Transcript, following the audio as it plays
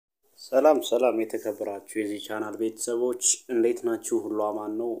ሰላም ሰላም የተከበራችሁ የዚህ ቻናል ቤተሰቦች እንዴት ናችሁ? ሁሉ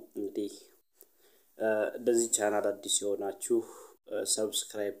አማን ነው? እንግዲህ ለዚህ ቻናል አዲስ የሆናችሁ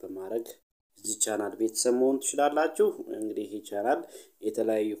ሰብስክራይብ በማድረግ እዚህ ቻናል ቤተሰብ መሆን ትችላላችሁ። እንግዲህ ይህ ቻናል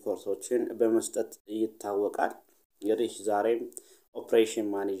የተለያዩ ኮርሶችን በመስጠት ይታወቃል። እንግዲህ ዛሬም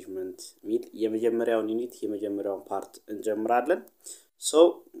ኦፕሬሽን ማኔጅመንት ሚል የመጀመሪያውን ዩኒት የመጀመሪያውን ፓርት እንጀምራለን። ሶ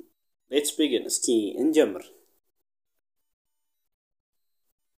ሌትስ ቢጊን። እስኪ እንጀምር።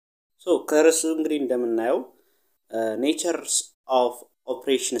 So, ከርዕሱ እንግዲህ እንደምናየው ኔቸርስ ኦፍ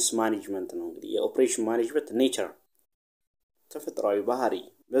ኦፕሬሽንስ ማኔጅመንት ነው። እንግዲህ የኦፕሬሽን ማኔጅመንት ኔቸር ተፈጥሯዊ ባህሪ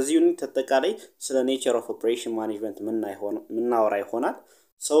በዚህ ዩኒት ተጠቃላይ ስለ ኔቸር ኦፍ ኦፕሬሽን ማኔጅመንት ምናወራ ይሆናል።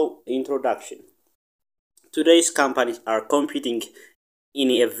 So, introduction. Today's companies are competing in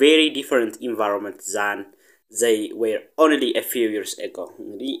a very different environment than they were only a few years ago.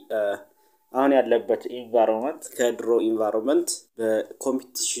 እንግዲህ አሁን ያለበት ኢንቫይሮንመንት ከድሮ ኢንቫይሮንመንት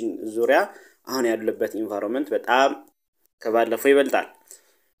በኮምፒቲሽን ዙሪያ አሁን ያለበት ኢንቫይሮንመንት በጣም ከባለፈው ይበልጣል።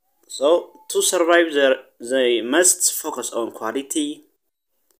 So to survive they must focus on quality,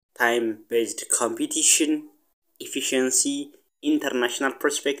 time-based competition, efficiency, international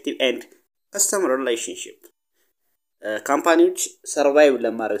perspective and customer relationship. ካምፓኒዎች ሰርቫይቭ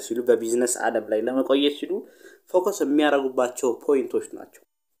ለማድረግ ሲሉ በቢዝነስ ዓለም ላይ ለመቆየት ሲሉ ፎከስ የሚያደርጉባቸው ፖይንቶች ናቸው።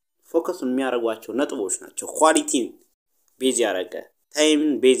 ፎከስ የሚያደርጓቸው ነጥቦች ናቸው። ኳሊቲን ቤዝ ያደረገ፣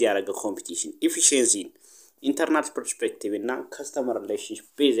 ታይምን ቤዝ ያደረገ ኮምፒቲሽን፣ ኤፊሺየንሲን፣ ኢንተርናል ፐርስፔክቲቭ እና ከስተመር ሪሌሽንሺፕ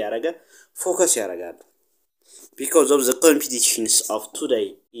ቤዝ ያደረገ ፎከስ ያደርጋሉ። Because of the competitions of today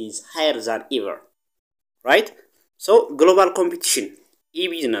is higher than ever. Right? So global competition,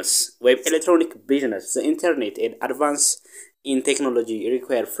 e-business, web electronic business, the internet and advance in technology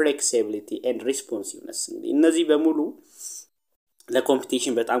require flexibility and responsiveness. እነዚህ በሙሉ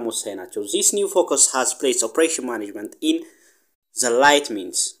ለኮምፒቲሽን በጣም ወሳኝ ናቸው። This new focus has placed operation management in the light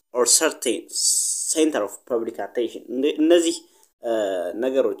means or certain center of public attention. እነዚህ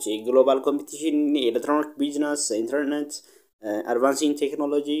ነገሮች የግሎባል ኮምፒቲሽን፣ ኤሌክትሮኒክ ቢዝነስ፣ ኢንተርኔት፣ አድቫንሲንግ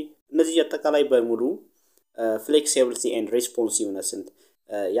ቴክኖሎጂ እነዚህ አጠቃላይ በሙሉ ፍሌክሲቢሊቲ ኤንድ ሬስፖንሲቭነስን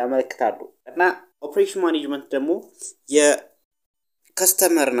ያመለክታሉ። እና ኦፕሬሽን ማኔጅመንት ደግሞ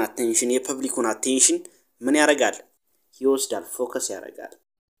የከስተመርን አቴንሽን የፐብሊኩን አቴንሽን ምን ያደርጋል? ይወስዳል፣ ፎከስ ያደርጋል።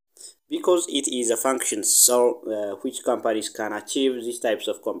 Because it is a function so which companies can achieve these types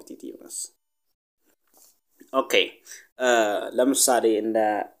of competitiveness. Okay. ለምሳሌ እንደ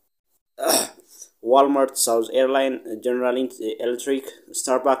Walmart, South Airline, General Electric,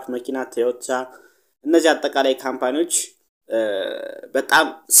 Starbucks መኪና፣ ቶዮታ እነዚህ አጠቃላይ ካምፓኒዎች በጣም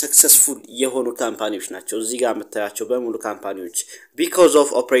ሰክሰስፉል የሆኑ ካምፓኒዎች ናቸው። እዚህ ጋር የምታያቸው በሙሉ ካምፓኒዎች because of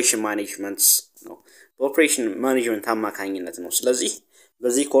operation management ነው። በኦፕሬሽን ማኔጅመንት አማካኝነት ነው። ስለዚህ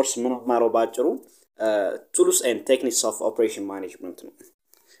በዚህ ኮርስ ምን ማረው ባጭሩ tools and techniques of operation management ነው።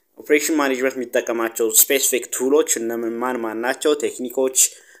 ኦፕሬሽን ማኔጅመንት የሚጠቀማቸው ስፔሲፊክ ቱሎች ማን ናቸው፣ ቴክኒኮች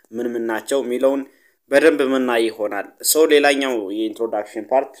ምን ናቸው የሚለውን በደንብ ምናይ ይሆናል። ሶ ሌላኛው የኢንትሮዳክሽን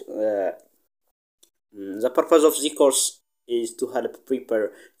ፓርት the purpose of this course is to help prepare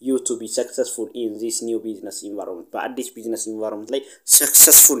you to be successful in this new business environment. በአዲስ ቢዝነስ ኢንቫይሮንመንት ላይ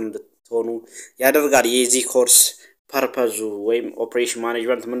ሰክሰስፉል እንድትሆኑ ያደርጋል። የዚህ ኮርስ ፐርፐዙ ወይም ኦፕሬሽን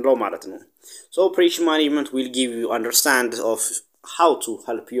ማኔጅመንት ምንለው ማለት ነው። So operation management will give you understand of how to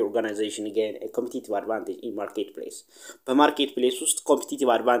help your organization gain a competitive advantage in marketplace. በማርኬትፕሌስ ውስጥ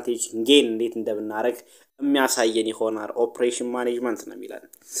competitive advantage gain እንዴት እንደምናደርግ የሚያሳየን ይሆናል። ኦፕሬሽን ማኔጅመንት ነው የሚለን።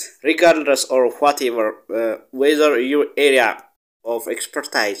 Regardless or whatever whether your area of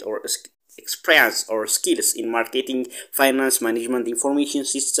expertise or experience or skills in marketing, finance, management, information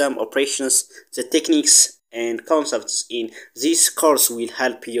system, operations, the techniques and concepts in this course will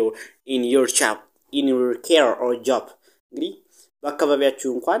help you in your job, in your career or job. እንግዲህ በአካባቢያችሁ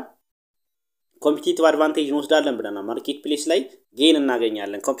እንኳን ኮምፒቲቲቭ አድቫንቴጅ እንወስዳለን ብለናል። ማርኬት ፕሌስ ላይ ጌን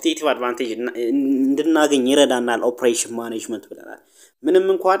እናገኛለን። ኮምፒቲቲቭ አድቫንቴጅ እንድናገኝ ይረዳናል ኦፕሬሽን ማኔጅመንት ብለናል። ምንም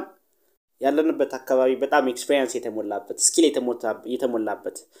እንኳን ያለንበት አካባቢ በጣም ኤክስፒሪየንስ የተሞላበት ስኪል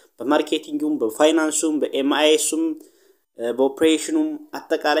የተሞላበት በማርኬቲንጉም በፋይናንሱም በኤምአይኤስም በኦፕሬሽኑም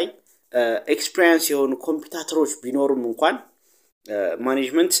አጠቃላይ ኤክስፒሪየንስ የሆኑ ኮምፒውተሮች ቢኖሩም እንኳን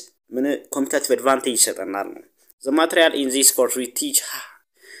ማኔጅመንት ምን ኮምፒቲቲቭ አድቫንቴጅ ይሰጠናል ነው። The material in this course will teach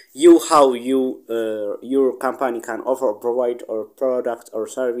you how your company can offer, provide or product or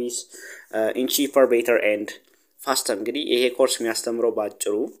service in cheaper, better and faster. እንግዲህ ይሄ ኮርስ የሚያስተምረው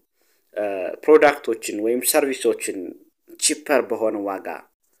ባጭሩ ፕሮዳክቶችን ወይም ሰርቪሶችን ቺፐር በሆነ ዋጋ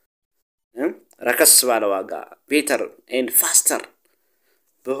ረከስ ባለ ዋጋ ቤተር ኤንድ ፋስተር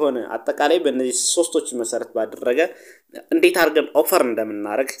በሆነ አጠቃላይ በእነዚህ ሶስቶች መሰረት ባደረገ እንዴት አድርገን ኦፈር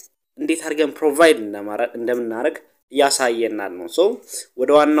እንደምናደርግ እንዴት አድርገን ፕሮቫይድ እንደምናደርግ ያሳየናል ነው ሶ ወደ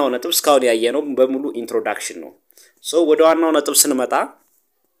ዋናው ነጥብ ስካውን ያየነው በሙሉ ኢንትሮዳክሽን ነው ሶ ወደ ዋናው ነጥብ ስንመጣ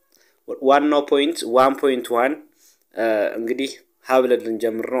ዋናው ፖይንት 1.1 እንግዲህ ሀብለን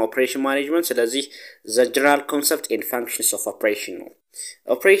ልንጀምር ነው ኦፕሬሽን ማኔጅመንት ስለዚህ the general concept and functions of operation ነው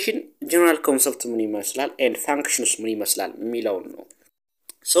operation general concept ምን ይመስላል and functions ምን ይመስላል የሚለው ነው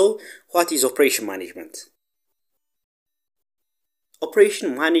so what is operation management operation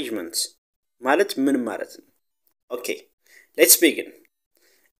management ማለት ምን ማለት ነው okay let's begin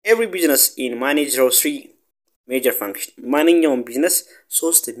every business in manage three major function ማንኛውም ቢዝነስ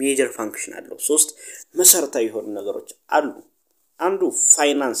ሶስት ሜጀር ፋንክሽን አለው ሶስት መሰረታዊ የሆኑ ነገሮች አሉ አንዱ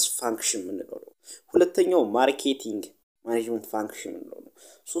ፋይናንስ ፋንክሽን ምንለው ነው ሁለተኛው ማርኬቲንግ ማኔጅመንት ፋንክሽን ምንለው ነው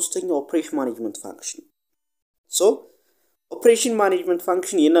ሶስተኛው ኦፕሬሽን ማኔጅመንት ፋንክሽን ሶ ኦፕሬሽን ማኔጅመንት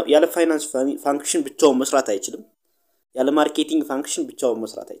ፋንክሽን ያለ ፋይናንስ ፋንክሽን ብቻውን መስራት አይችልም ያለ ማርኬቲንግ ፋንክሽን ብቻውን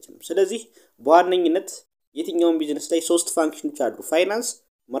መስራት አይችልም ስለዚህ በዋነኝነት የትኛውም ቢዝነስ ላይ ሶስት ፋንክሽኖች አሉ ፋይናንስ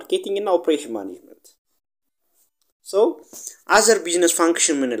ማርኬቲንግ እና ኦፕሬሽን ማኔጅመንት ሶ other business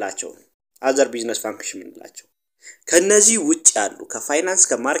function ምንላቸው ከነዚህ ውጭ ያሉ ከፋይናንስ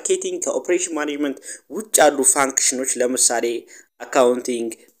ከማርኬቲንግ ከኦፕሬሽን ማኔጅመንት ውጭ ያሉ ፋንክሽኖች ለምሳሌ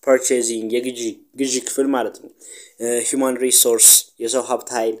አካውንቲንግ ፐርቼዚንግ የግዢ ክፍል ማለት ነው human resource የሰው ሀብት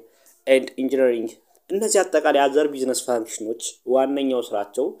ኃይል and engineering እነዚህ አጠቃላይ other business functions ዋነኛው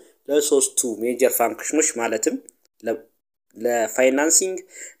ስራቸው ለሶስቱ ሜጀር ፋንክሽኖች ማለትም ለፋይናንሲንግ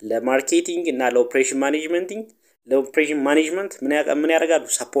ለማርኬቲንግ እና ለኦፕሬሽን ማኔጅመንት ምን ያደርጋሉ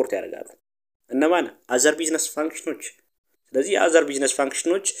ሰፖርት ያደርጋሉ እነማን other business functions ስለዚህ other business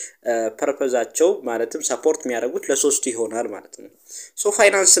functions ፐርፐዛቸው ማለትም ሰፖርት የሚያደርጉት ለሶስቱ ይሆናል ማለት ነው ሶ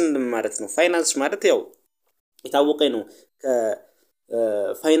ፋይናንስን ማለት ነው ፋይናንስ ማለት ያው የታወቀ ነው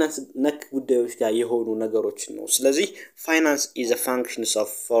ከፋይናንስ ነክ ጉዳዮች ጋር የሆኑ ነገሮች ነው ስለዚህ finance is a functions of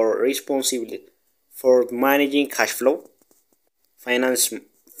for responsible for managing cash flow finance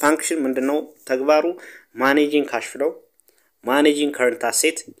function ምንድነው ተግባሩ managing cash flow managing current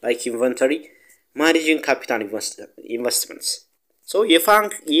asset like inventory managing capital investments so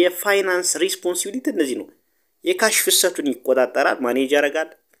የፋይናንስ ሪስፖንሲቢሊቲ እንደዚህ ነው የካሽ ፍሰቱን ይቆጣጣራል ማኔጅ ያደርጋል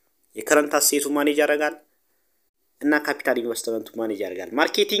የከረንት አሴቱ ማኔጅ ያደርጋል እና ካፒታል ኢንቨስትመንቱ ማኔጅ ያደርጋል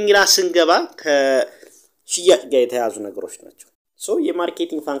ማርኬቲንግ ላይ ስንገባ ከሽያጭ ጋር የተያዙ ነገሮች ናቸው so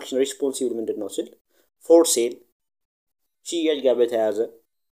የማርኬቲንግ ፋንክሽን ሪስፖንሲብል ምንድነው ስል for sale ሽያጭ ጋር በተያያዘ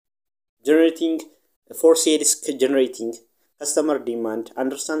generating for sales generating customer demand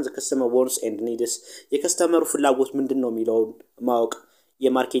understand the customer wants and needs የከስተመሩ ፍላጎት ምንድነው የሚለው ማወቅ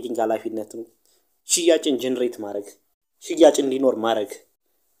የማርኬቲንግ ኃላፊነት ነው ሽያጭን ጀነሬት ማድረግ ሽያጭ እንዲኖር ማድረግ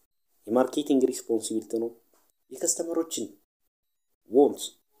የማርኬቲንግ ሪስፖንሲቢሊቲ ነው የከስተመሮችን wants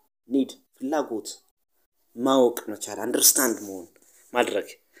need ፍላጎት ማወቅ መቻል understand መሆን ማድረግ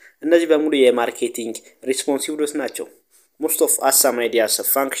እነዚህ በሙሉ የማርኬቲንግ ሪስፖንሲቢሊቲስ ናቸው most of us some ideas of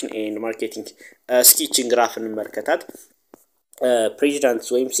function and marketing sketching graph እንመልከታት ፕሬዚዳንት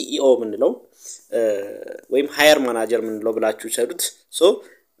ወይም ሲኢኦ ምንለው ወይም ሃየር ማናጀር ምንለው ብላችሁ ይሰዱት ሶ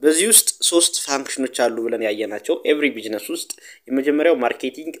በዚህ ውስጥ ሶስት ፋንክሽኖች አሉ ብለን ያየናቸው ኤቭሪ ቢዝነስ ውስጥ የመጀመሪያው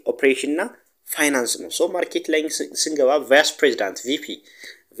ማርኬቲንግ ኦፕሬሽን እና ፋይናንስ ነው ሶ ማርኬት ላይ ስንገባ ቫይስ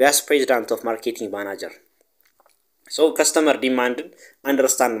ፕሬዚዳንት ኦፍ ማርኬቲንግ ማናጀር ሶ ከስተመር ዲማንድን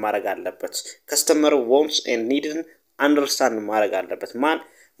አንደርስታንድ ማድረግ አለበት ከስተመር ዋንትስ ኤንድ ኒድን አንደርስታንድ ማድረግ አለበት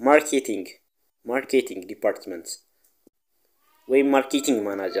ማርኬቲንግ ዲፓርትመንት ወይ ማርኬቲንግ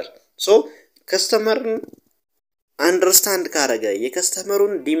ማናጀር ሶ ከስተመርን አንደርስታንድ ካረገ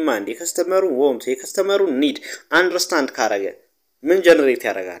የከስተመሩን ዲማንድ የከስተመሩን ዋንት የከስተመሩን ኒድ አንደርስታንድ ካረገ ምን ጀነሬት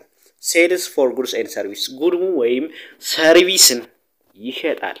ያደርጋል ሴልስ ፎር ጉድስ ኤንድ ሰርቪስ ጉድ ወይም ሰርቪስን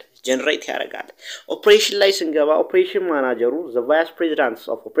ይሸጣል ጀነሬት ያደርጋል ኦፕሬሽን ላይ ስንገባ ኦፕሬሽን ማናጀሩ the vice president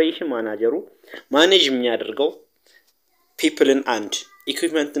of operation ማናጀሩ ማኔጅ የሚያደርገው ፒፕልን አንድ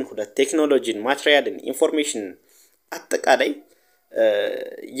ኢኩዊፕመንትን ሁለት ቴክኖሎጂን ማቴሪያልን ኢንፎርሜሽን አጠቃላይ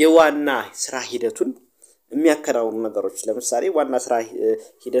የዋና ስራ ሂደቱን የሚያከናውኑ ነገሮች ለምሳሌ ዋና ስራ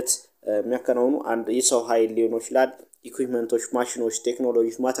ሂደት የሚያከናውኑ አንድ የሰው ኃይል ሊሆን ይችላል ኢኩዊፕመንቶች ማሽኖች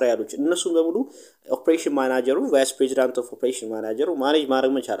ቴክኖሎጂስ ማቴሪያሎች እነሱ በሙሉ ኦፕሬሽን ማናጀሩ ቫይስ ፕሬዚዳንት ኦፍ ኦፕሬሽን ማናጀሩ ማኔጅ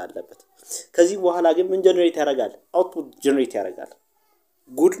ማድረግ መቻል አለበት ከዚህ በኋላ ግን ምን ጀነሬት ያደርጋል አውትፑት ጀነሬት ያደርጋል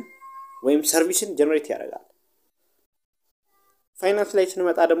ጉድ ወይም ሰርቪስን ጀነሬት ያደርጋል ፋይናንስ ላይ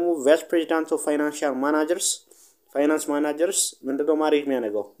ስንመጣ ደግሞ ቫይስ ፕሬዚዳንት ኦፍ ፋይናንሻል ፋይናንስ ማናጀርስ ምንድነው ማኔጅ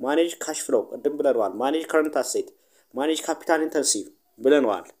የሚያደርገው ማኔጅ ካሽ ፍሎው ቀደም ብለናል ማኔጅ ከረንት አሴት ማኔጅ ካፒታል ኢንተንሲቭ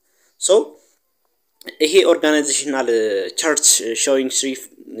ብለናል ሶ ይሄ ኦርጋናይዜሽናል ቻርት ሾዊንግ 3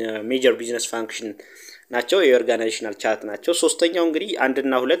 ሜጀር ቢዝነስ ፋንክሽን ናቸው የኦርጋናይዜሽናል ቻርት ናቸው ሶስተኛው እንግዲህ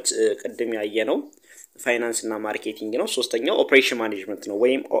አንድና ሁለት ቀደም ያየነው ፋይናንስ እና ማርኬቲንግ ነው ሶስተኛው ኦፕሬሽን ማኔጅመንት ነው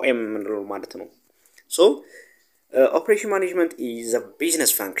ወይም ኦኤም ምንለው ማለት ነው ሶ ኦፕሬሽን ማኔጅመንት ኢዝ አ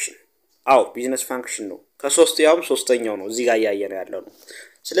ቢዝነስ ፋንክሽን። አዎ ቢዝነስ ፋንክሽን ነው። ከሶስት ያውም ሶስተኛው ነው እዚህ ጋር ያያየነው ያለው ነው።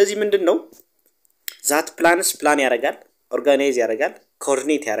 ስለዚህ ምንድነው ዛት ፕላን ያደርጋል፣ ኦርጋናይዝ ያደርጋል፣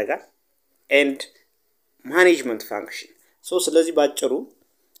 ኮኦርዲኔት ያደርጋል ኤንድ ማኔጅመንት ፋንክሽን። ስለዚህ ባጭሩ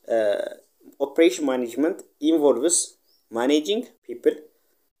ኦፕሬሽን ማኔጅመንት ኢንቮልቭስ ማኔጂንግ ፒፕል፣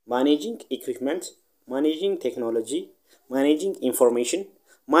 ማኔጂንግ ኢኩዊፕመንት፣ ማኔጂንግ ቴክኖሎጂ፣ ማኔጂንግ ኢንፎርሜሽን፣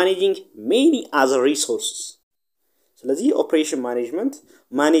 ማኔጂንግ ሜኒ አዘር ሪሶርስስ። ስለዚህ ኦፕሬሽን ማኔጅመንት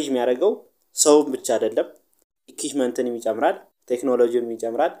ማኔጅ የሚያደርገው ሰው ብቻ አይደለም፣ ኢኩዊፕመንትን ይጨምራል፣ ቴክኖሎጂን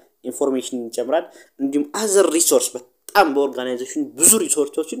ይጨምራል፣ ኢንፎርሜሽን ይጨምራል፣ እንዲሁም አዘር ሪሶርስ በጣም በኦርጋናይዜሽን ብዙ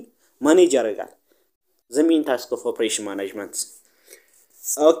ሪሶርሶችን ማኔጅ ያደርጋል። The main task of operation management.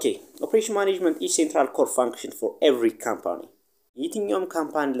 Okay, operation management is central core function for every company. የትኛውም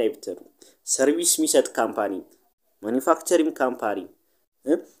ካምፓኒ ላይ ብትሉ ሰርቪስ የሚሰጥ ካምፓኒ፣ ማኒፋክቸሪንግ ካምፓኒ፣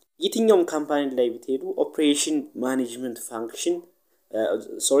 የትኛውም ካምፓኒ ላይ ብትሄዱ ኦፕሬሽን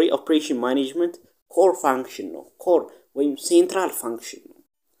ማኔጅመንት ኮር ፋንክሽን ነው። ኮር ወይም ሴንትራል ፋንክሽን ነው።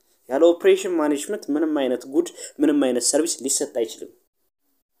 ያለ ኦፕሬሽን ማኔጅመንት ምንም አይነት ጉድ ምንም አይነት ሰርቪስ ሊሰጥ አይችልም።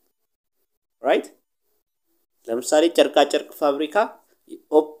 ራይት? ለምሳሌ ጨርቃ ጨርቅ ፋብሪካ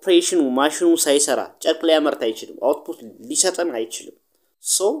ኦፕሬሽኑ ማሽኑ ሳይሰራ ጨርቅ ሊያመርት አይችልም፣ አውትፑት ሊሰጠን አይችልም።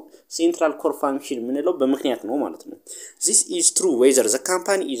 ሴንትራል ኮር ፋንክሽን ምንለው በምክንያት ነው ማለት ነው። This is true whether the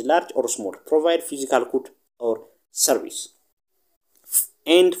company is large or small, provide physical good or service,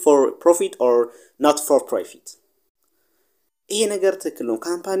 and for profit or not for profit. ይሄ ነገር ትክክል ነው።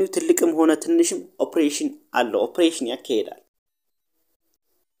 ካምፓኒው ትልቅም ሆነ ትንሽም ኦፕሬሽን አለው፣ ኦፕሬሽን ያካሂዳል።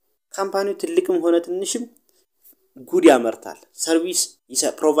 ካምፓኒው ትልቅም ሆነ ትንሽም ጉድ ያመርታል፣ ሰርቪስ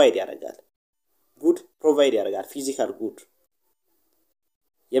ፕሮቫይድ ያደርጋል፣ ጉድ ፕሮቫይድ ያደርጋል፣ ፊዚካል ጉድ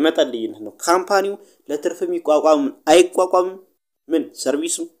የመጠን ልዩነት ነው። ካምፓኒው ለትርፍ የሚቋቋም አይቋቋም ምን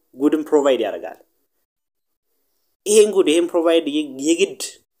ሰርቪስም ጉድም ፕሮቫይድ ያደርጋል። ይሄን ፕሮቫይድ የግድ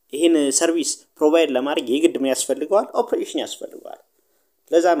ይሄን ሰርቪስ ፕሮቫይድ ለማድረግ የግድ ምን ያስፈልገዋል? ኦፕሬሽን ያስፈልገዋል።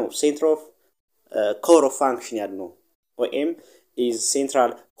 ለዛ ነው ሴንትር ኦፍ ኮር ኦፍ ፋንክሽን ያለው ኦኤም is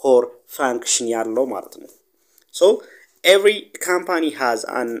central core function ያለው ማለት ነው። So every company has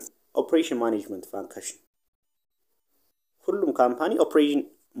an operation management function. ሁሉም ካምፓኒ operation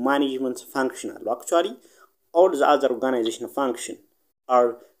management function አለው። Actually all the other organization function are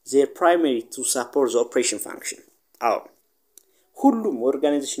their primary to support the operation function. ሁሉም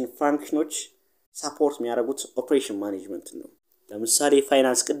ኦርጋናይዜሽን ፋንክሽኖች ሰፖርት የሚያደርጉት ኦፕሬሽን ማኔጅመንት ነው። ለምሳሌ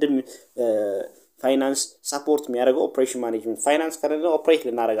ፋይናንስ ሰፖርት የሚያደርገው ኦፕሬሽን ማኔጅመንት። ፋይናንስ ከሌለ ኦፕሬት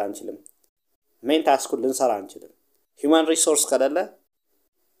ልናደርግ አንችልም፣ ሜን ታስኩን ልንሰራ አንችልም። ሂውማን ሪሶርስ ከሌለ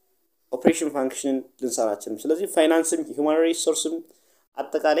ኦፕሬሽን ፋንክሽንን ልንሰራ አንችልም። ስለዚህ ፋይናንስም ሂውማን ሪሶርስም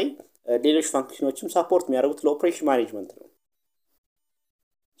አጠቃላይ ሌሎች ፋንክሽኖችም ሰፖርት የሚያደርጉት ለኦፕሬሽን ማኔጅመንት ነው።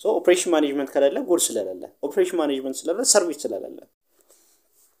 ኦፕሬሽን ማኔጅመንት ከሌለ ጉድ ስለሌለ፣ ኦፕሬሽን ማኔጅመንት ስለሌለ ሰርቪስ ስለሌለ።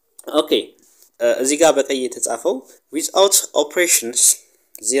 ኦኬ እዚህ ጋር በቀይ የተጻፈው without operations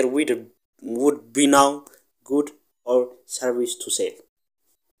there would be no good or service to sell.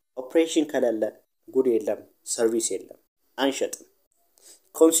 ኦፕሬሽን ከሌለ ጉድ የለም፣ ሰርቪስ የለም፣ አንሸጥም።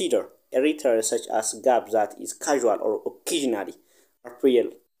 Consider a retailer such as Gap that is casual or occasionally appeal.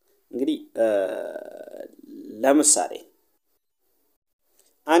 እንግዲህ ለምሳሌ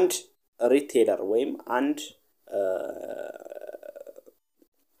አንድ ሪቴለር ወይም አንድ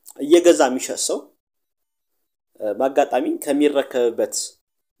እየገዛ የሚሸሰው በአጋጣሚ ከሚረከብበት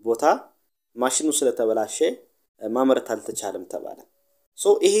ቦታ ማሽኑ ስለተበላሸ ማምረት አልተቻለም ተባለ።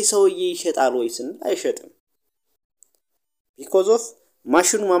 ይሄ ሰውዬ ይሸጣል ወይስ አይሸጥም? because of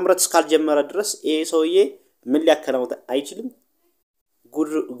ማሽኑ ማምረት እስካልጀመረ ድረስ ይሄ ሰውዬ ምን ሊያከናውን አይችልም?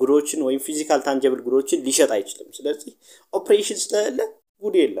 ጉዶችን ወይም ፊዚካል ታንጀብል ጉዶችን ሊሸጥ አይችልም። ስለዚህ ኦፕሬሽን ስለሌለ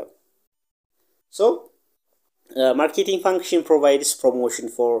ጉድ የለም። Marketing function provides promotion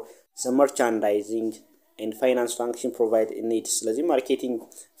for the merchandising and finance function provide needs. ስለዚህ marketing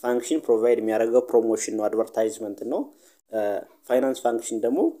function provide የሚያደርገው promotion ነው፣ advertisement ነው። finance function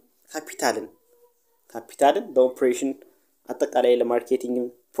ደግሞ ካፒታልን በኦፕሬሽን አጠቃላይ ለማርኬቲንግ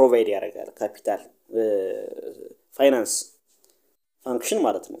ፕሮቫይድ ያደርጋል። ካፒታል finance function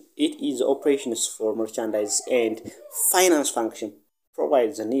ማለት ነው። It is operations for merchandise and finance function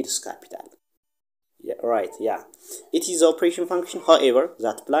provides the needs capital. It is the operation function, however,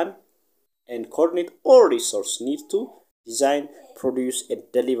 that plan and coordinate all resources need to design, produce, and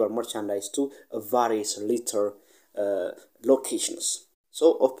deliver merchandise to various locations.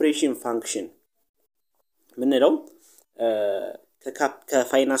 Operation function ምንለው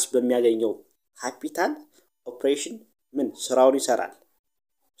ከፋይናንስ በሚያገኘው ካፒታል ኦፕሬሽን ስራውን ይሰራል።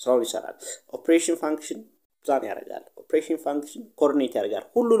 ኦፕሬሽን ፋንክሽን ፕላን ያደርጋል። ኦፕሬሽን ፋንክሽን ኮኦርዲኔት ያደርጋል።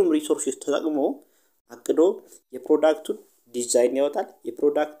 ሁሉንም ሪሶርሶች ተጠቅሞ አቅዶ የፕሮዳክቱን ዲዛይን ያወጣል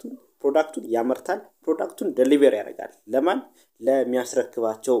የፕሮዳክቱን ያመርታል ፕሮዳክቱን ዴሊቨር ያደርጋል ለማን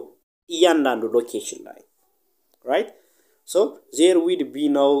ለሚያስረክባቸው እያንዳንዱ ሎኬሽን ላይ right so there will be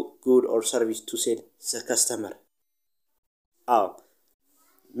no good or service to sell the customer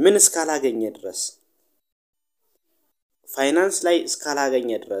ምን እስካላገኘ ድረስ ፋይናንስ ላይ እስካላገኘ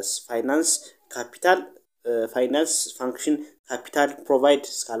ድረስ ፋይናንስ ፋንክሽን ካፒታል ፕሮቫይድ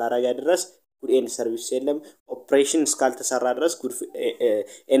እስካላረጋ ድረስ good end service የለም ኦፕሬሽን እስካልተሰራ ድረስ good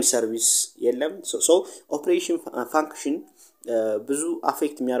end service የለም so operation function ብዙ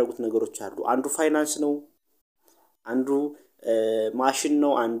አፌክት የሚያደርጉት ነገሮች አሉ አንዱ ፋይናንስ ነው አንዱ ማሽን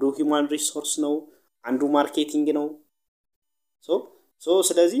ነው አንዱ ሂውማን ሪሶርስ ነው አንዱ ማርኬቲንግ ነው so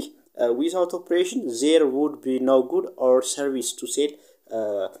ስለዚህ without operation there would be no good or service to sell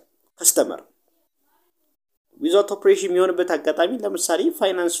customer without operation የሚሆንበት አጋጣሚ ለምሳሌ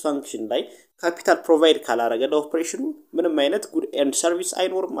ፋይናንስ ፋንክሽን ላይ ካፒታል ፕሮቫይድ ካላረገ ለኦፕሬሽኑ ምንም አይነት good and service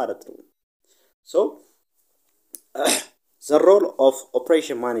አይኖርም ማለት ነው so the role of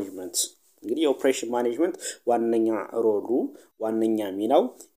operation management እንግዲህ operation management ዋነኛ ሮሉ ዋነኛ ሚናው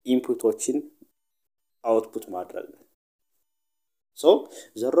ኢንፑቶችን አውትፑት ማድረግ ነው so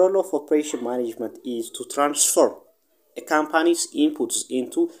the role of operation management is to transform a company's inputs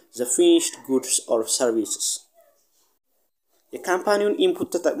into the finished goods or services የካምፓኒውን ኢንፑት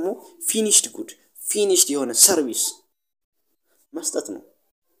ተጠቅሞ finished የሆነ ሰርቪስ መስጠት ነው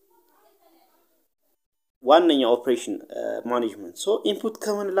ዋነኛ ኦፕሬሽን ማኔጅመንት so ኢንፑት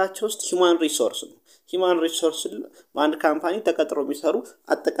ከመንላቸው ውስጥ ሂውማን ሪሶርስ ነው ሂውማን ሪሶርስ በአንድ ካምፓኒ ተቀጥረው የሚሰሩ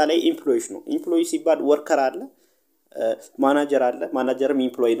አጠቃላይ ኤምፕሎይስ ነው ኤምፕሎይ ሲባል ወርከር አለ ማናጀር አለ ማናጀርም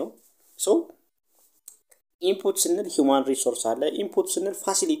ኤምፕሎይ ነው so ኢንፑት ስንል ሂውማን ሪሶርስ አለ ኢንፑት ስንል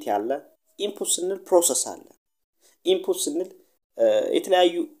ፋሲሊቲ አለ ኢንፑት ስንል ፕሮሰስ አለ ኢንፑት ስንል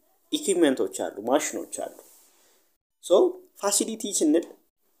የተለያዩ ኢኩዊፕመንቶች አሉ ማሽኖች አሉ so ፋሲሊቲ ስንል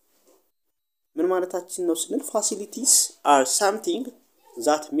ምን ማለታችን ነው ስንል facilities are something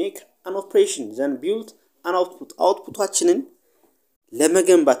that make an operation then build an outputአችንን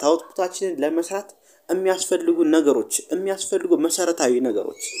ለመገንባት አውትፑታችንን ለመስራት የሚያስፈልጉ መሰረታዊ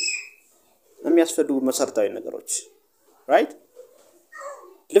ነገሮች right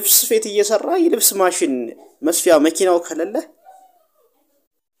ልብስ ስፌት እየሰራ የልብስ ማሽን መስፊያ መኪናው ከሌለ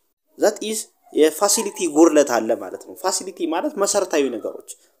that is የፋሲሊቲ ጉርለት አለ ማለት ነው ፋሲሊቲ ማለት መሰረታዊ ነገሮች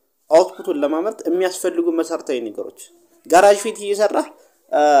አውትፑቱን ለማመርት የሚያስፈልጉ መሰረታዊ ነገሮች ጋራጅ ፊት እየሰራ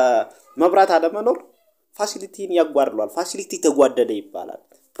መብራት አለመኖር ፋሲሊቲን ያጓድሏል ፋሲሊቲ ተጓደለ ይባላል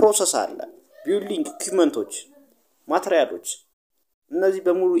ፕሮሰስ አለ ቢልዲንግ ኢኩዊፕመንቶች ማቴሪያሎች እነዚህ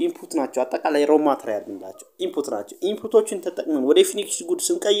በሙሉ ኢንፑት ናቸው አጠቃላይ ሮ ማቴሪያል እንላቸው ኢንፑት ናቸው ኢንፑቶችን ተጠቅመን ወደ ፊኒሽድ ጉድ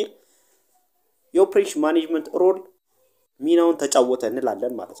ስንቀይር የኦፕሬሽን ማኔጅመንት ሮል ሚናውን ተጫወተ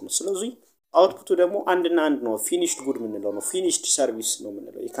እንላለን ማለት ነው ስለዚህ አውትፑቱ ደግሞ አንድና አንድ ነው finished good ምንለው ነው finished service ነው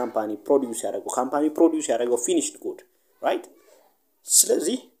ምንለው የካምፓኒ ፕሮዲዩስ ያደረገው finished good right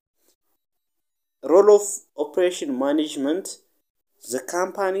ስለዚህ role of operation management the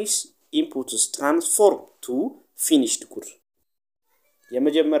company's inputs transform to finished good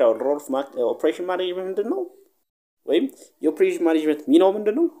የመጀመሪያው role of operation management ምንድነው ወይም የኦፕሬሽን ማኔጅመንት ሚናው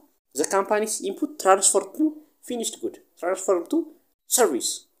ምንድነው the company's input transfer to finished good transfer to service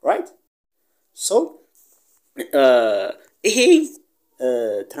right so ይሄ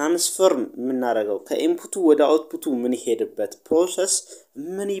ትራንስፈር ምናረጋው ከኢንፑቱ ወደ አውትፑቱ ምን ሄድበት ፕሮሰስ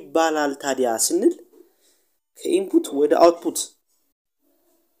ምን ይባላል ታዲያ ስንል ከኢንፑት ወደ አውትፑት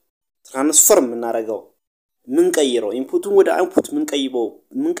ትራንስፈር ምናረጋው ምን ቀይረው ኢንፑቱን ወደ አውትፑት ምን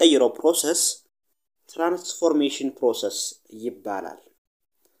ቀይረው ፕሮሰስ ትራንስፎርሜሽን ፕሮሰስ ይባላል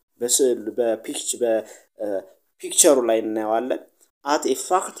በፒክቸሩ ላይ እናያለን at a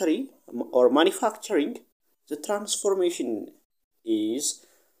factory or manufacturing the transformation is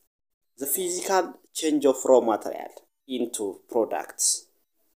the physical change of raw material into products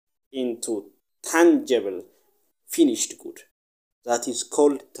into tangible finished good that is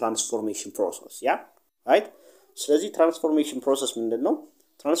called transformation process yeah right ስለዚህ transformation process ምንድነው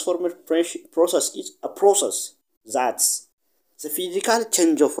transformation process is a process that the physical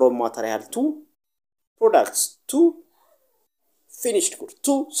change of raw material to products to finished good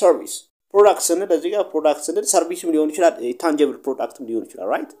to service products and ለዚህ ጋር products and service ሊሆን ይችላል tangible product ሊሆን ይችላል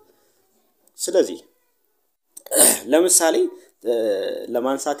right ስለዚህ ለምሳሌ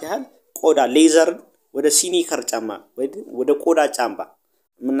ለማንሳት ያህል ቆዳ ሌዘር ወደ ሲኒከር ጫማ ወደ ቆዳ ጫማ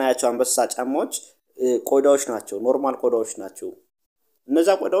ምናያቸው አንበሳ ጫማዎች ቆዳዎች ናቸው ኖርማል ቆዳዎች ናቸው እነዛ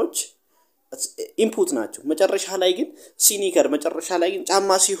ቆዳዎች ኢንፑት ናቸው መጨረሻ ላይ ግን ሲኒከር መጨረሻ ላይ ግን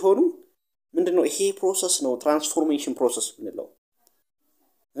ጫማ ሲሆኑ ምንድነው ይሄ ፕሮሰስ ነው ትራንስፎርሜሽን ፕሮሰስ ምንለው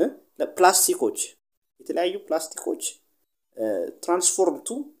ለፕላስቲኮች የተለያዩ ፕላስቲኮች ትራንስፎርም ቱ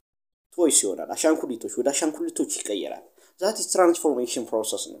ቶይስ ይሆናል አሻንኩሊቶች ወደ አሻንኩሊቶች ይቀየራል that is transformation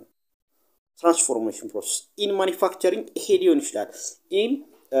process ነው transformation process in manufacturing ይሄ ሊሆን ይችላል in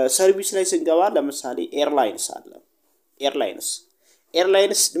ሰርቪስ ላይ ስንገባ ለምሳሌ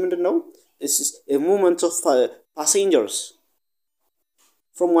ኤርላይንስ ምንድነው is a movement of passengers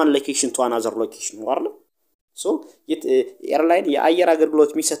from one location to another location አይደል so ኤርላይን የአየር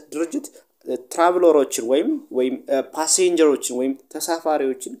አገልግሎት የሚሰጥ ድርጅት ትራቨለሮችን ወይም ፓሴንጀሮችን ወይም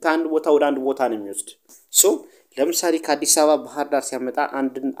ተሳፋሪዎችን ከአንድ ቦታ ወደ አንድ ቦታ ነው የሚወስድ so ለምሳሌ ከአዲስ አበባ ባህር ዳር ሲያመጣ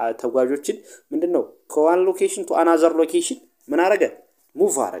አንድ ተጓዦችን ምንድነው ከዋን ሎኬሽን ቱ አናዘር ሎኬሽን ምን አረገ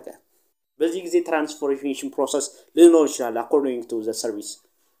ሙቭ አረገ በዚህ ጊዜ ትራንስፎርሜሽን ፕሮሰስ ሊኖር ይችላል according to the service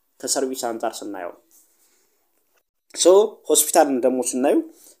ከሰርቪስ አንፃር ስናየው so hospital እንደሞ ስናየው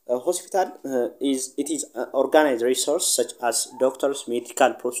hospital is organized resource such as doctors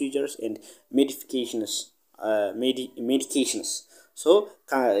medical procedures and medications so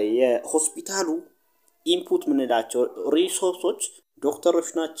የሆስፒታሉ ኢንፑት ምንላቸው ሪሶርሶች ዶክተሮች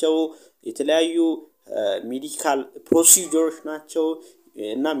ናቸው የተለያዩ ሜዲካል ፕሮሲጀሮች ናቸው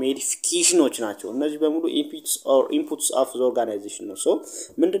እና ሜዲፊኬሽኖች ናቸው እነዚህ በሙሉ inputs of the organization ነው so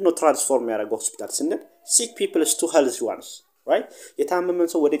ምንድነው ትራንስፎርም ያደርገው ሆስፒታል ስንል sick people to healthy ones right የታመመን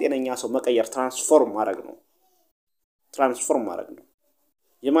ሰው ወደ ጤነኛ ሰው መቀየር ትራንስፎርም ማድረግ ነው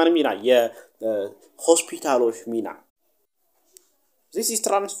የማን ሚና የሆስፒታሎች ሚና this is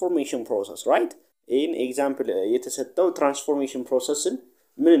transformation process right in example የተሰጠው transformation processን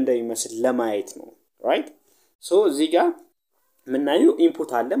ምን እንደሚመስል ለማየት ነው right so እዚህ ጋር ምናየው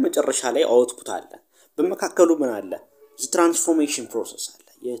ኢንፑት አለ መጨረሻ ላይ አውትፑት አለ በመካከሉ ምን አለ the transformation process አለ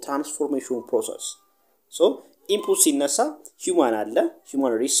የትራንስፎርሜሽን ፕሮሰስ so ኢንፑት ሲነሳ human አለ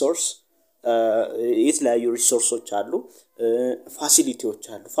human resource የተለያዩ ሪሶርሶች አሉ ፋሲሊቲዎች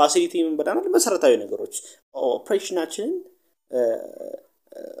አሉ ፋሲሊቲ ምን በጣም መሰረታዊ ነገሮች ኦፕሬሽናችንን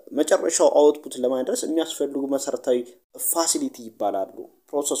መጨረሻው አውትፑት ለማድረስ የሚያስፈልጉ መሰረታዊ ፋሲሊቲ ይባላሉ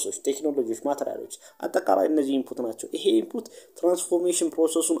ፕሮሰሶች ቴክኖሎጂዎች ማቴሪያሎች አጠቃላይ እነዚህ ኢንፑት ናቸው ይሄ ኢንፑት ትራንስፎርሜሽን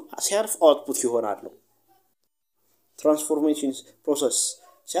ፕሮሰሱን ሲያልፍ አውትፑት ይሆናል ትራንስፎርሜሽን ፕሮሰስ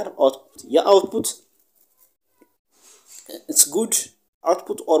ሲያልፍ አውትፑት የአውትፑት it's good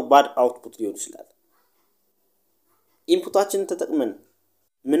output or bad output ሊሆን ይችላል ኢንፑታችንን ተጠቅመን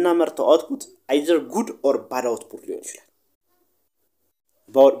ምናመርተው አውትፑት either good or bad output ሊሆን ይችላል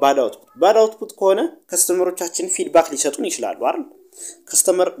bad output ከሆነ ከስተመሮቻችን ፊድባክ ሊሰጡን ይችላሉ አይደል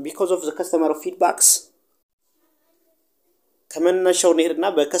customer because of the customer feedbacks ከመነሻው ነርና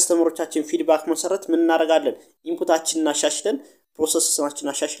በከስተመሮቻችን ፊድባክ መሰረት ምን እናደርጋለን ኢንፑታችንን አሻሽለን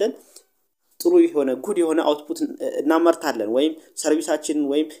ፕሮሰሳችንን አሻሽለን ጥሩ የሆነ ጉድ የሆነ አውትፑት እናመርታለን ወይም ሰርቪሳችንን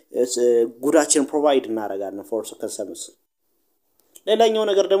ወይም ጉዳችንን ፕሮቫይድ እናደርጋለን for customers ሌላኛው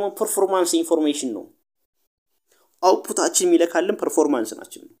ነገር ደግሞ ፐርፎርማንስ ኢንፎርሜሽን ነው አውትፑታችን የሚለካልን ፐርፎርማንስ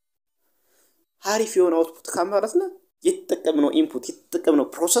ናችን አሪፍ የሆነ አውትፑት ካመረትና የተጠቀምነው ኢንፑት የተጠቀምነው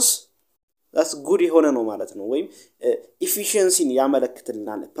ፕሮሰስ that's good የሆነ ነው ማለት ነው ወይም ኤፊሺየንሲን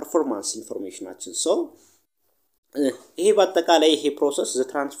ያመለክትልናል ፐርፎርማንስ ኢንፎርሜሽናችን so ይሄ በአጠቃላይ ይሄ ፕሮሰስ the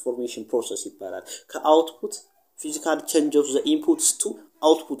transformation process ይባላል ከአውትፑት physical change of the inputs to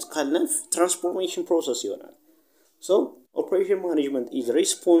output ካለ transformation process ይሆናል so operation management is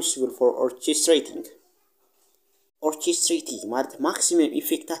responsible for orchestrating ማለት maximum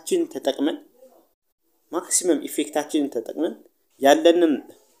effectaችን ተጠቅመን ያለንን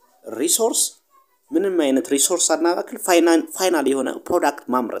ሪሶርስ ምንም አይነት ሪሶርስ አናባክል ፋይናል የሆነ ፕሮዳክት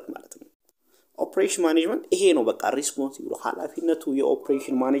ማምረት ማለት ነው operation management ይሄ ነው በቃ ሪስፖንሲብል ኃላፊነቱ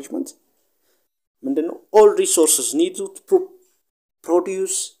የኦፕሬሽን ማኔጅመንት ምንድነው all resources need to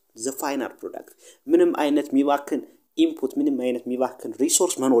produce the final product ምንም አይነት ሚባክን ኢንፑት ምንም አይነት ሚባክን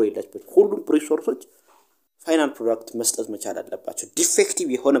ሪሶርስ መኖር የለበትም ሁሉም ሪሶርሶች ፋይናል ፕሮዳክት መስጠት መቻል አለባቸው ዲፌክቲቭ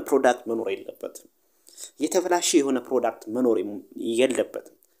የሆነ ፕሮዳክት መኖር የለበትም የተበላሸ የሆነ ፕሮዳክት መኖር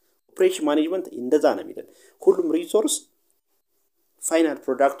የለበትም ኦፕሬሽን ማኔጅመንት እንደዛ ነው የሚለው ሁሉም ሪሶርስ ፋይናል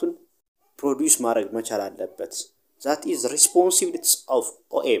ፕሮዳክቱን ፕሮዲዩስ ማድረግ መቻል አለበት that is responsibilities of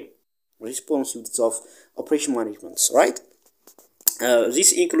OM responsibilities of operation management right this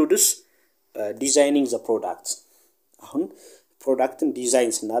includes designing the product አሁን ፕሮዳክትን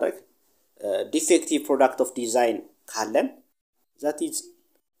ዲዛይን ስናደርግ defective product of design ካለን that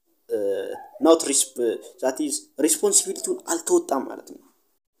is responsibility አልተወጣም ማለት ነው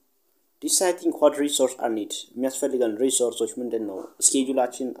deciding what resource are need የሚያስፈልገን ሪሶርሶች ምንድነው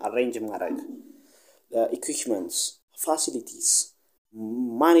ስኬጁላችን አሬንጅ ማድረግ equipments facilities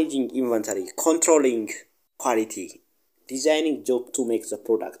managing inventory controlling quality designing job to make the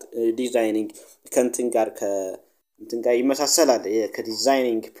product designing ከንትን ጋር ይመሳሰላል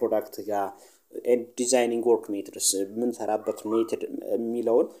ከዲዛይኒንግ ፕሮዳክት ጋር and designing work methods ምን ሰራበት ሜተድ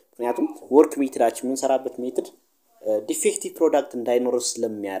የሚለውን ምክንያቱም work methodችን ምን ሰራበት ሜተድ ዲፌክቲቭ ፕሮዳክት እንዳይኖር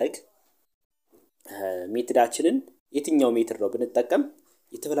ስለሚያደርግ ሜተዳችንን የትኛው ሜተድ ነው ብንጠቀም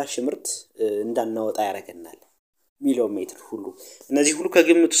የተበላሸ ምርት እንዳናወጣ ያደርገናል ሚለው ሜተድ ሁሉ እነዚህ ሁሉ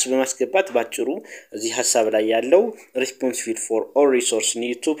ከግምት ውስጥ በማስገባት ባጭሩ እዚህ ሐሳብ ላይ ያለው responsible for all resource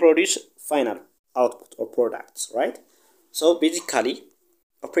need to produce final output or products, right? So basically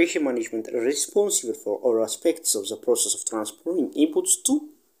operation management is responsible for all aspects of the process of transforming inputs to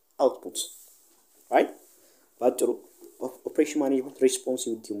outputs, right? ባጭሩ operation management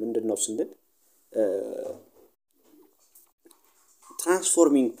responsibility ምንድነው ስንል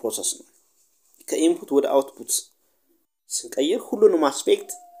transforming process ነው ከኢንፑት ወደ አውትፑት ስንቀይር ሁሉንም አስፔክት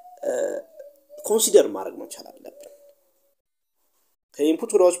ኮንሲደር ማድረግ መቻል አለብን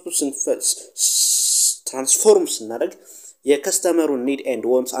ከኢንፑት ወደ አውትፑት ትራንስፎርም ስናደርግ የከስተመሩን ኒድ ኤንድ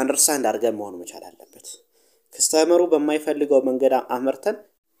ዋንትስ አንደርስታንድ አድርገን መሆን መቻል አለበት ከስተመሩ በማይፈልገው መንገድ አመርተን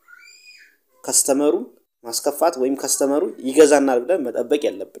ከስተመሩን ማስከፋት ወይም ከስተመሩ ይገዛናል ብለን መጠበቅ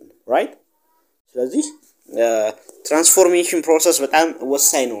የለብንም ራይት ስለዚህ ትራንስፎርሜሽን ፕሮሰስ በጣም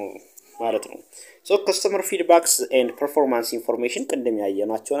ወሳኝ ነው ማለት ነው so customer feedbacks and performance information ቅድም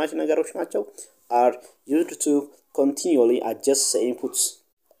ያየናቸው ነገሮች ናቸው are used to continually adjust the inputs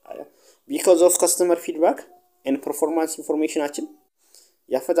because of customer feedback and performance informationችን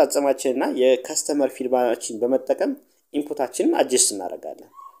ያፈጻጸማችንና የከስተመር ፊድባክን በመጠቀም ኢንፑታችንን አጀስት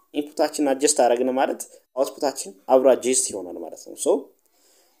እናደርጋለን ኢንፑታችንን አጀስት አደረግን ማለት አውትፑታችን አብሮ አጀስት ይሆናል ማለት ነው so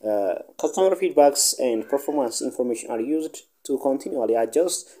customer feedbacks and performance information are used to continually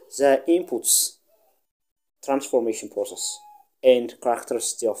adjust the inputs transformation process and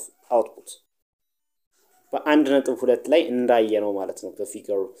characteristics of output በአንድ ነጥብ ሁለት ላይ እንዳየነው ማለት ነው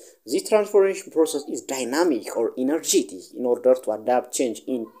በፊገሩ this transformation process is dynamic or energetic in order to adapt change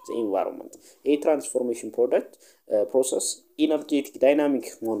in the environment a transformation process energetic dynamic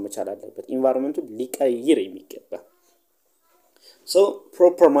መሆን መቻል አለበት environmenቱ ሊቀይር የሚገባ so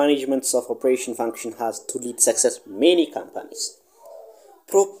proper management of operation function has to lead success many companies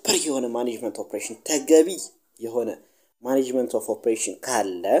proper የሆነ management operation ተገቢ የሆነ management of operation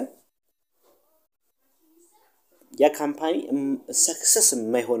ካለ ያ ካምፓኒ ሰክሰስ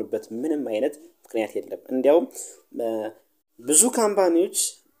የማይሆንበት ምንም አይነት ምክንያት የለም እንዲያውም ብዙ ካምፓኒዎች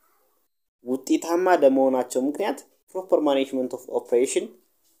ውጤታማ ለመሆናቸው ምክንያት proper management of operation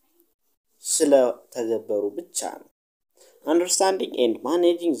ስለተገበሩ ብቻ ነው understanding and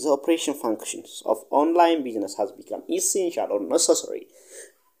managing the operation functions of online business has become essential or necessary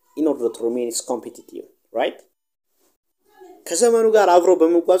in order to remain competitive right ከዘመኑ ጋር አብሮ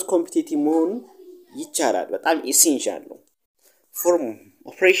በመጓዝ ኮምፒቲቲቭ መሆን ይቻላል በጣም essential ነው for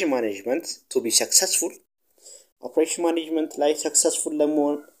operation management to be successful operation management ላይ successful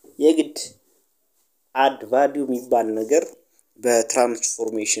ለመሆን የግድ add value የሚባል ነገር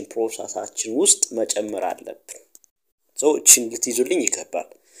በትራንስፎርሜሽን ፕሮሰሳችን ውስጥ መጨመር አለብን so እቺን ልትይዙልኝ ይገባል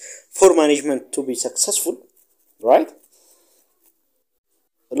for management to be successful right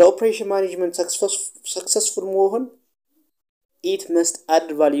the operation management successful መሆን it must add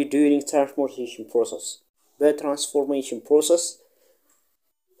value during transformation process the transformation process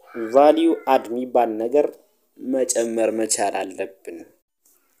value add የሚባል ነገር መጨመር መቻል አለብን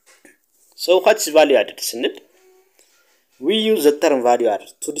so what's value added ስንል we use the term value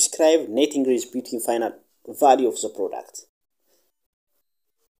added to describe net increase between final value of the product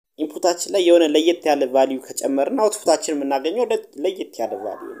ኢንፑታችን ላይ የሆነ ለየት ያለ ቫልዩ ከጨመርና አውትፑታችን የምናገኘው ለየት ያለ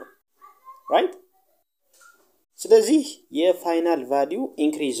ቫልዩ ነው right ስለዚህ የፋይናል ቫልዩ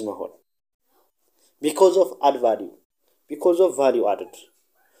ኢንክሪዝ መሆን because of add value because of value added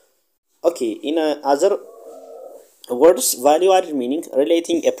okay in other words value added meaning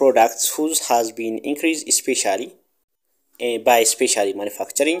relating a product whose has been increased especially by specially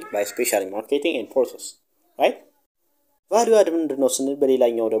manufacturing by specially marketing and process right value added ምንድነው ስንል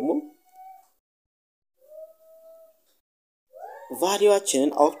በሌላኛው ደግሞ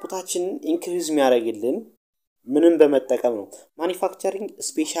ቫልዩአችንን አውትፑታችንን ኢንክሪዝ የሚያደርግልን ምንም በመጠቀም ነው ማኒፋክቸሪንግ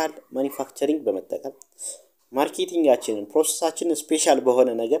ስፔሻል ማኒፋክቸሪንግ በመጠቀም ማርኬቲንጋችንን ፕሮሰሳችንን ስፔሻል በሆነ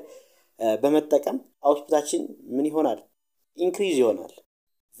ነገር በመጠቀም አውትፑታችን ምን ይሆናል ኢንክሪዝ ይሆናል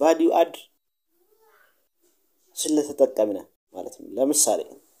ቫልዩ አድ ስለተጠቀምነ ማለት ነው ለምሳሌ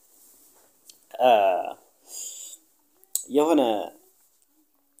የሆነ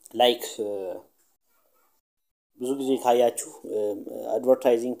ላይክ ብዙ ጊዜ ካያችሁ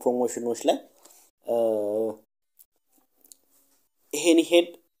አድቨርታይዚንግ ፕሮሞሽኖች ላይ ይሄን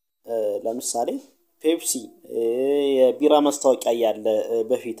ለምሳሌ ፔፕሲ የቢራ ማስታወቂያ ያለ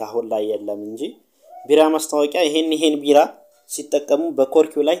በፊት አሁን ላይ የለም እንጂ ቢራ ማስታወቂያ ይሄን ቢራ ሲጠቀሙ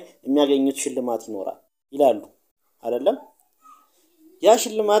በኮርኪው ላይ የሚያገኙት ሽልማት ይኖራል ይላሉ አይደለም ያ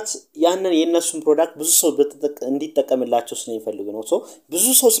ሽልማት ያንን የነሱን ፕሮዳክት ብዙ ሰው እንዲጠቀምላቸው ስለሚፈልጉ ነው ብዙ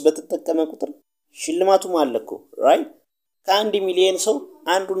ሰው በተጠቀመ ቁጥር ሽልማቱ ማለኮ ራይት ከ1 ሚሊዮን ሰው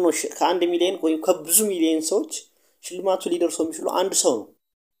አንዱ ነው ከ1 ሚሊዮን ወይ ከብዙ ሚሊዮን ሰዎች ሽልማቱ ሊደርሰው የሚችሉ አንድ ሰው ነው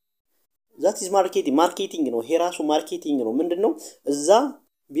that is marketing ነው ይሄ ራሱ ማርኬቲንግ ነው ምንድነው እዛ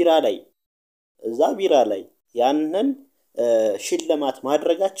ቢራ ላይ ያንን ሽልማት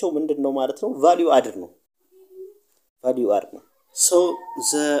ማድረጋቸው ምንድነው ማለት ነው value add ነው so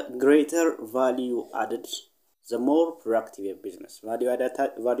the greater value added the more productive your business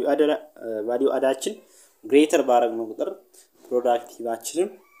value addation greater ባረግነው ቁጥር productiveአችንም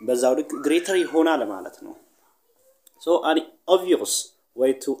በዛው ልክ greater ይሆናል ማለት ነው so an obvious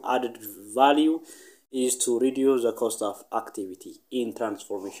way to add value is to reduce the cost of activity in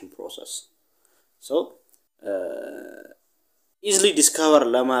transformation process so easily discover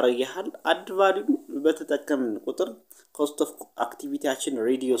ለማድረግ ያህል add value በተጠቀምን ቁጥር cost of activityአችን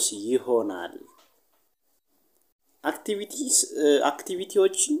reduce ይሆናል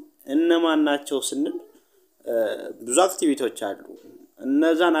activityዎችን እነማን ናቸው ስንል ብዙ አክቲቪቲዎች አሉ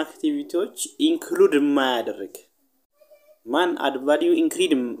እነዛን አክቲቪቲዎች ኢንክሉድ ማያደርግ ማን add value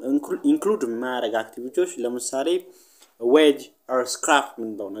include ማያደርግ አክቲቪቲዎች ለምሳሌ wage or scrap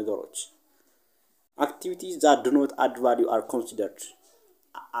ምንለው ነገሮች activities that do not add value are considered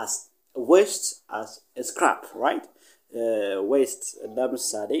as waste as a scrap right waste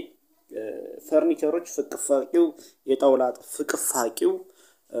ለምሳሌ ፈርኒቸሮች ፍቅፋቂው የጣውላጥ ፍቅፋቂው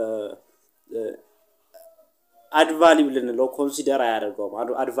add value ልንለው ኮንሲደር አያደርገውም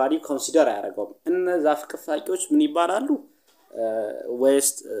add value ኮንሲደር አያደርገውም እነዛ ፍቅፋቂዎች ምን ይባላሉ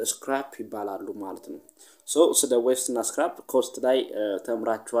waste scrap ይባላሉ ማለት ነው so ስለ waste እና scrap cost ላይ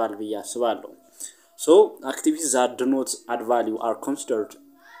ተምራችኋል በያስባለሁ so activities that do not add value are considered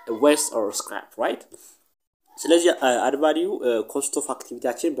a waste or scrap right ስለዚህ add value cost of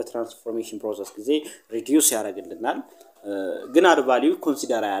activityአችን በትራንስፎርሜሽን ፕሮሰስ ጊዜ reduce ያደርግልናል ግን add value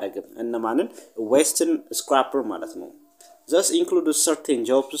consider አያደርግም እነማንን waste and scrap ማለት ነው thus include certain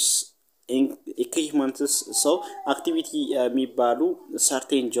jobs equipments so activity የሚባሉ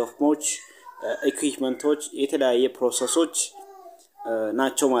certain jobs equipments የተለያየ ፕሮሰሶች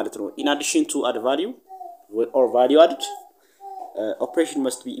ናቸው ማለት ነው in addition to add value or value added operation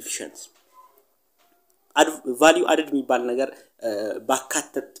must be efficient value added የሚባል ነገር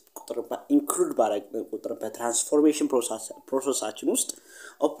ባካተት ቁጥር include ባረግ ቁጥር በትራንስፎርሜሽን ፕሮሰሳችን ውስጥ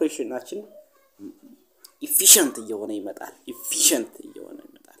ኦፕሬሽናችን efficient እየሆነ ይመጣል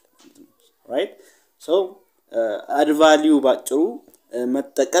right so add value ባጭሩ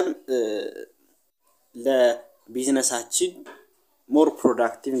መጠቀም ለቢዝነሳችን more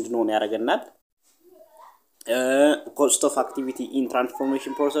productive እንድንሆን ያደርገናል cost of activity in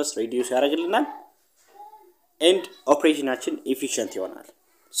transformation process reduce ያደርግልናል and operationአችን efficient ይሆናል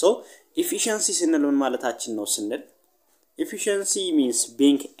so efficiency ስንል ምን ማለታችን ነው ስንል efficiency means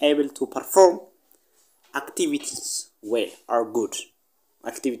being able to perform activities well or good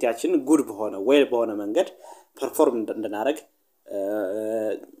activityአችን good በሆነ well በሆነ መንገድ perform እንድናደርግ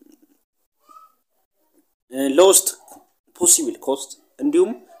lowest possible cost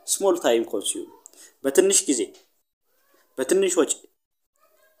እንዲሁም small time consume በትንሽ ጊዜ በትንሽ ወጪ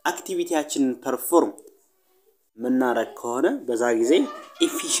activityአችንን perform ምናረግ ከሆነ በዛ ጊዜ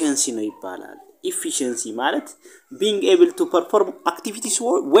efficiency ነው ይባላል efficiency ማለት being able to perform activities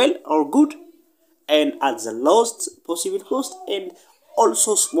well or good and at the lowest possible cost and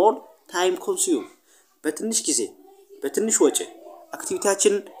also small time consume በትንሽ ጊዜ በትንሽ ወጪ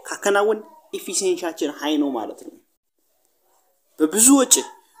activityአችንን ካከናወን efficiencyአችን high ነው ማለት ነው በብዙ ወጪ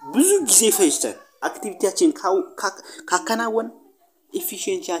ብዙ ጊዜ ፈጅተን activityአችን ካከናወን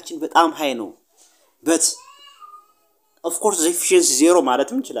efficiencyአችን በጣም high ነው but of course the efficiency zero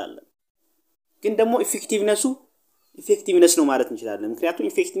ማለትም እንችላለን ግን ደግሞ effectiveness ነው ማለት እንችላለን ምክንያቱም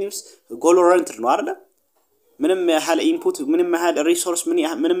effectiveness goal oriented ነው አይደል ምንም ያህል ኢንፑት ምንም ያህል ሪሶርስ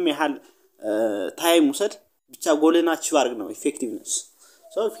ምንም ያህል ታይም ውሰድ ብቻ ጎልና አቺቭ አድርግ ነው effectiveness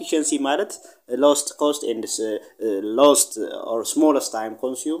so efficiency ማለት lowest cost and lowest or smallest time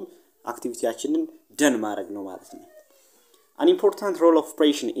consume activityአችንን done ማድረግ ነው ማለት ነው an important role of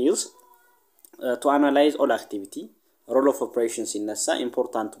operation is to analyze all activity role of operations ሲነሳ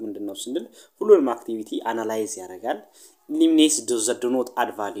important ምንድነው ስንል ሁሉንም activity analyze ያደርጋል eliminates those that do not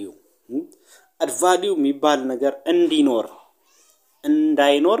add value add value የሚባል ነገር እንዲኖር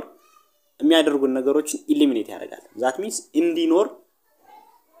እንዳይኖር የሚያደርጉ ነገሮችን eliminate ያደርጋል that means እንዲኖር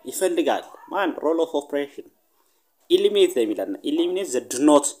ይፈልጋል ማን role of operation eliminate that do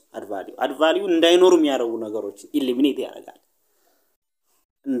not add value እንዳይኖሩ የሚያደርጉ ነገሮችን eliminate ያደርጋል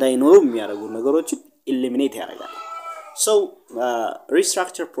እንዳይኖሩ የሚያደርጉ ነገሮችን ኢሊሚኔት ያደርጋል። so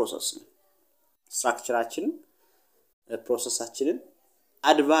restructure process ስትራክቸራችንን ፕሮሰሳችንን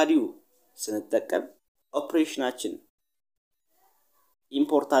አድ ቫልዩ ስንጠቀም ኦፕሬሽናችን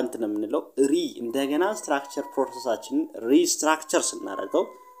ኢምፖርታንት ነው የምንለው እንደገና ስትራክቸር ፕሮሰሳችንን ሪስትራክቸር ስናደርገው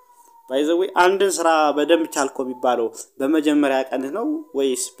by the way አንድን ስራ በደንብ ቻልኮ የሚባለው በመጀመሪያ ቀን ነው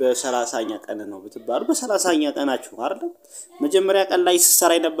ወይስ በ30ኛ ቀን ነው ብትባሉ በ30ኛ ቀናችሁ አይደል? መጀመሪያ ቀን ላይ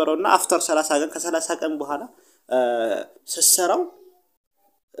ሲሰራ የነበረውና አፍተር 30 ቀን ከ30 ቀን በኋላ ሲሰራው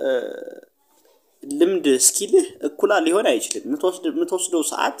ልምድ ስኪል እኩል ሊሆን አይችልም። የምትወስደው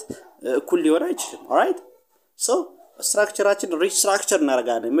ሰዓት እኩል ሊሆን አይችልም። ኦልራይት ሶ ስትራክቸራችን ሪስትራክቸር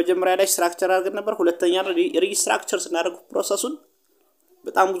እናደርጋለን። መጀመሪያ ላይ ስትራክቸር አድርገን ነበር። ሁለተኛ ሪስትራክቸር ስናደርግ ፕሮሰሱን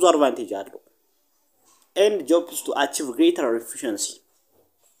በጣም ብዙ አድቫንቴጅ አለው and jobs to achieve greater efficiency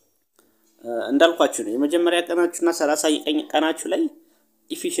እንዳልኳችሁ ነው። የመጀመሪያ ቀናችሁና 30 ቀናችሁ ላይ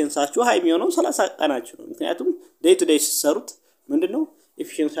ኢፊሺየንሳችሁ ሃይ የሚሆነው 30 ቀናችሁ ነው። ምክንያቱም ዴይ ቱ ዴይ ሲሰሩት ምንድነው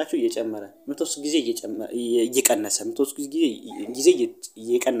ኢፊሺየንሳችሁ እየጨመረ ምትወስድ ጊዜ እየቀነሰ ምትወስድ ጊዜ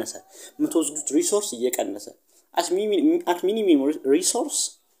እየቀነሰ ምትወስዱት ሪሶርስ እየቀነሰ at minimum resource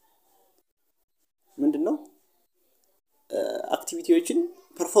ምንድነው activities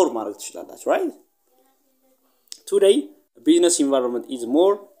perform ማድረግ ትችላላችሁ right today business environment is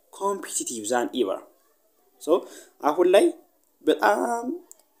more competitive than ever so አሁን ላይ በጣም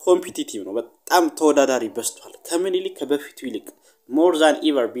competitive ነው በጣም ተወዳዳሪ በዝቷል ከምን ይልቅ ከበፊቱ ይልቅ more than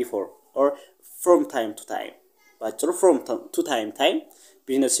ever before or from time to time ባጭሩ from to time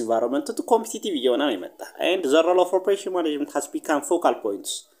business environment to competitive እየሆነ ነው የመጣ and the role of operation management has become focal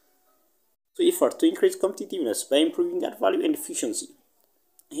points to effort to increase competitiveness by improving that value and efficiency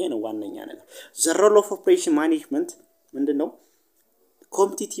ይሄ ነው ዋነኛ ነገር the role of operation management ምንድነው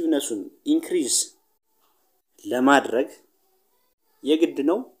competitivenessን increase ለማድረግ የግድ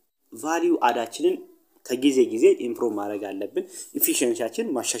ነው value አዳችንን ከጊዜ ኢምፕሩቭ ማድረግ አለብን efficiencyያችን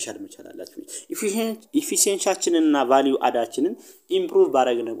ማሻሻል መቻል አለብን efficiencyያችንና value አዳችንን improve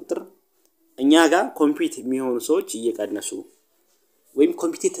ባደረግን ቁጥር እኛ ጋር ኮምፒት የሚሆኑ ሰዎች እየቀነሱ ወይም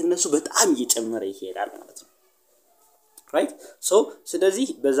ኮምፒቲቲቭነሱ በጣም እየጨመረ ይሄዳል ማለት ነው right so ስለዚህ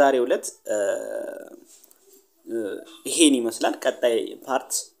በዛሬው ዕለት ይሄን ይመስላል ቀጣይ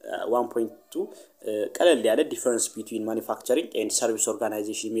ፓርት 1.2 ቀለል ያለ ዲፈረንስ ቢትዊን ማኑፋክቸሪንግ ኤንድ ሰርቪስ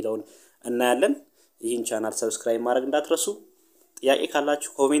ኦርጋናይዜሽን የሚለውን እናያለን ይህን ቻናል ሰብስክራይብ ማድረግ እንዳትረሱ ጥያቄ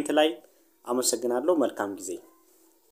ካላችሁ ኮሜንት ላይ አመሰግናለሁ መልካም ጊዜ